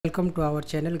Welcome to our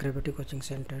channel Gravity Coaching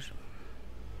Center.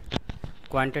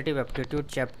 Quantitative Aptitude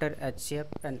Chapter HCF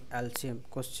and LCM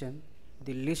question.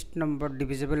 The least number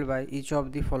divisible by each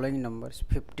of the following numbers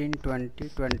 15, 20,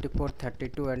 24,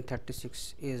 32 and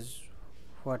 36 is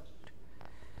what?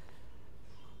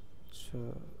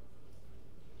 So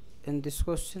in this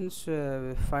questions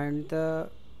find the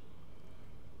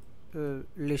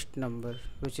least number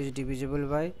which is divisible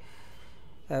by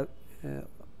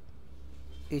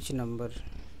each number.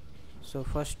 So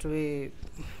first we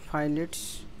find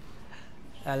its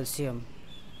LCM.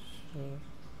 So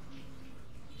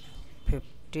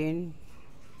 15,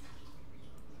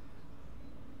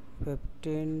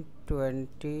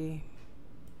 20,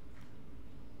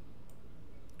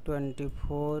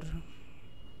 24,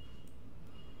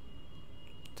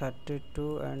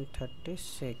 32 and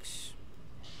 36.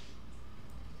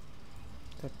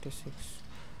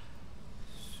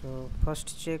 So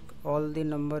first check all the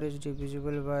number is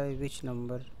divisible by which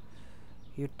number.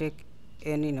 You take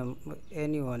any number,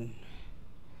 any one.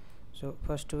 So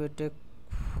first we take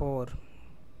 4.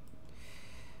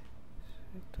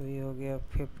 तो ये हो गया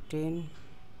 15,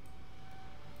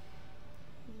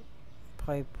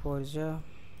 5 4 जा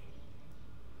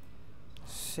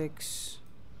 6,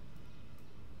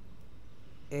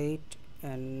 8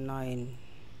 and 9,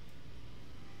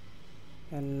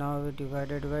 and now we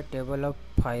divided by table of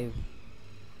 5.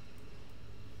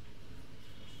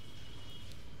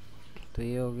 तो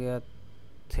ये हो गया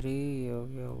 3, ये हो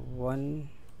गया 1,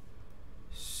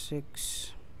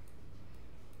 6,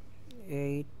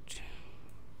 8,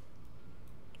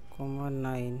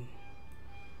 9,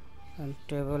 and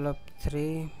table of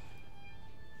 3,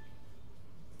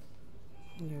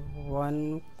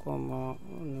 1,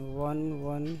 1,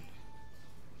 1,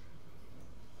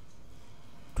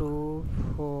 2,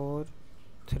 4,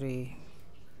 3,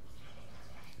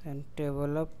 and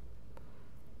table of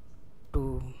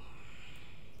 2,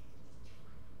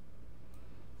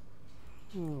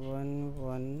 1,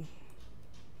 1,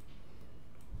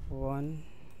 1,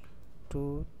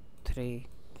 2, 3.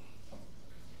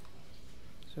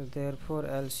 So therefore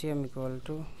LCM equal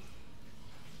to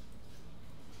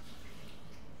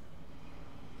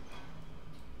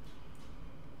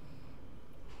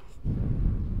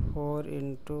 4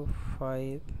 into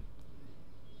 5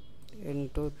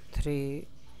 into 3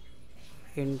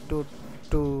 into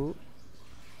 2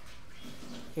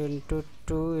 into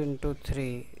 2 into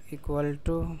 3 equal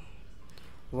to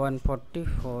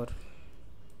 144.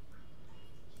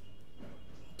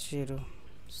 0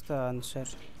 is the answer.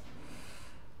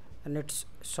 And its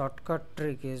shortcut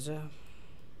trick is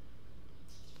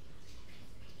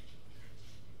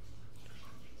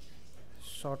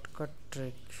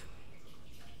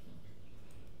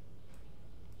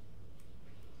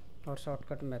or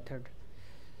shortcut method.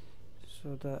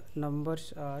 So the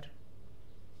numbers are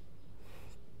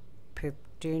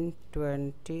 15,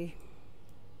 20,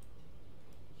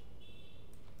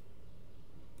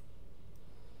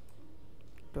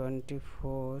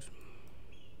 24,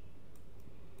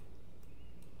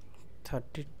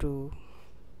 32,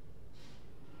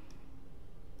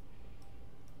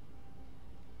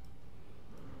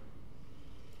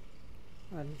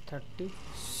 and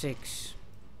 36.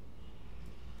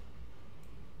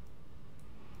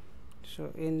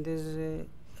 So in this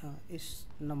इस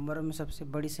number में सबसे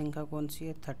बड़ी संख्या कौन सी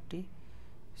है?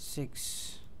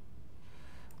 36.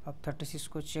 अब 36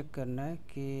 को check करना है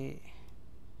कि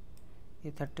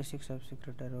ये 36 सबसे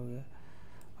ग्रेटर हो गया.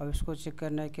 अब इसको चेक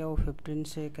करना है क्या वो 15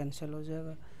 से कैंसिल हो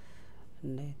जाएगा?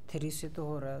 नहीं, 3 से तो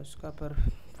हो रहा है उसका, पर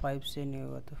 5 से नहीं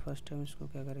होगा. तो फर्स्ट टाइम इसको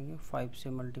क्या करेंगे? 5 से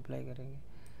मल्टीप्लाई करेंगे.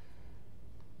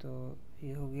 तो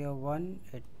ये हो गया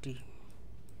 180.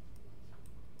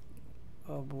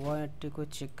 अब 180 को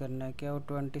चेक करना है क्या वो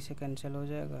 20 से कैंसिल हो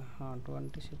जाएगा? हाँ,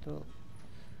 20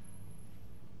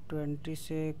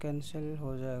 से कैंसिल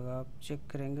हो जाएगा. अब चेक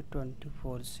करेंगे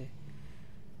 24 से.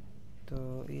 तो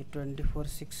ये 24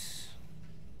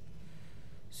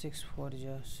 6 4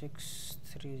 जा 6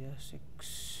 3 जा 6.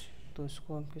 तो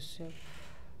इसको हम किससे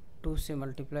 2 से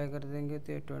मल्टीप्लाई कर देंगे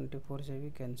तो ये 24 से भी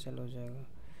कैंसिल हो जाएगा.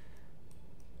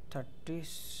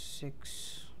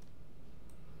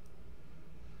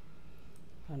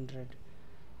 3600.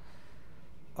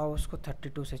 और उसको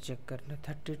 32 से चेक करना.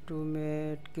 32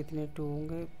 में कितने 2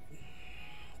 होंगे?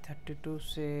 32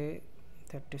 से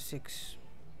 36,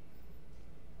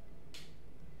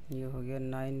 ये हो गया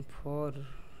 9 4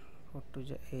 4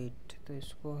 2 8. तो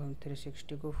इसको हम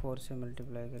 360 को 4 से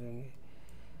मल्टीप्लाई करेंगे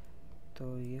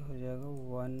तो ये हो जाएगा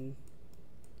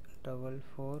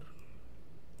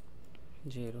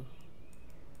 1440.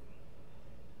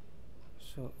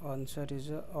 So answer is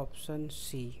option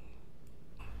C.